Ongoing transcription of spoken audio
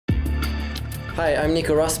Hi, I'm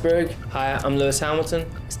Nico Rosberg. Hi, I'm Lewis Hamilton.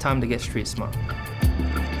 It's time to get street smart.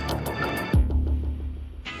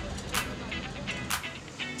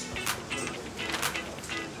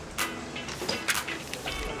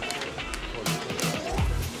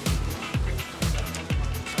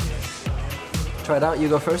 Try it out, you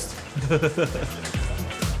go first.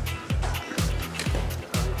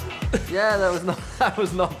 Yeah, that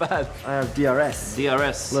was not bad. I have DRS.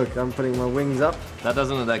 DRS. Look, I'm putting my wings up. That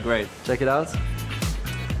doesn't look that great. Check it out.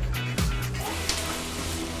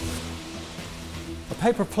 A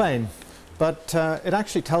paper plane, but it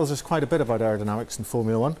actually tells us quite a bit about aerodynamics in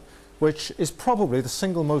Formula One, which is probably the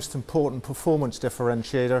single most important performance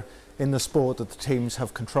differentiator in the sport that the teams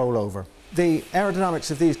have control over. The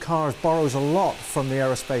aerodynamics of these cars borrows a lot from the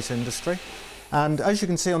aerospace industry, and as you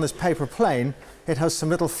can see on this paper plane, it has some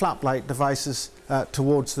little flap-like devices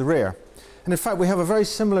towards the rear. And in fact, we have a very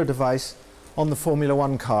similar device on the Formula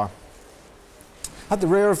One car. At the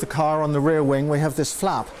rear of the car, on the rear wing, we have this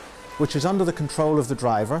flap, which is under the control of the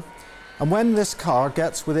driver. And when this car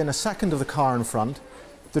gets within a second of the car in front,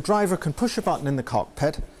 the driver can push a button in the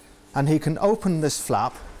cockpit, and he can open this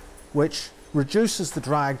flap, which reduces the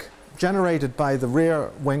drag generated by the rear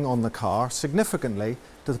wing on the car significantly,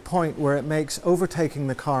 to the point where it makes overtaking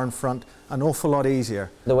the car in front an awful lot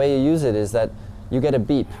easier. The way you use it is that you get a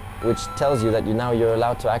beep, which tells you that you're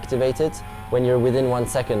allowed to activate it when you're within 1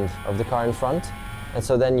 second of the car in front. And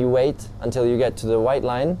so then you wait until you get to the white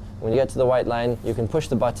line. When you get to the white line, you can push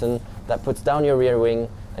the button that puts down your rear wing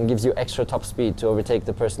and gives you extra top speed to overtake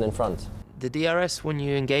the person in front. The DRS, when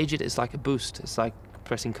you engage it, it's like a boost. It's like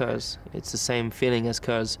pressing KERS. It's the same feeling as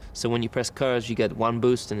KERS. So when you press KERS, you get one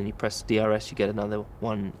boost, and then you press DRS, you get another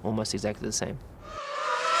one, almost exactly the same.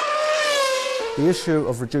 The issue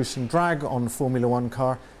of reducing drag on a Formula One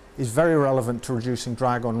car is very relevant to reducing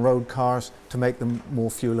drag on road cars to make them more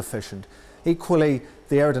fuel efficient. Equally,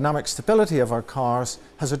 the aerodynamic stability of our cars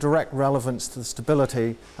has a direct relevance to the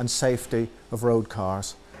stability and safety of road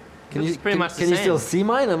cars. Can you Can still see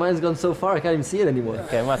mine? Mine's gone so far I can't even see it anymore.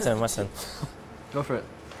 Okay, my turn, my turn. Go for it.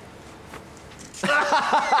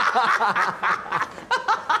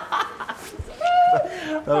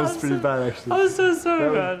 That was pretty bad, actually. I was so sorry,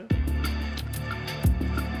 man.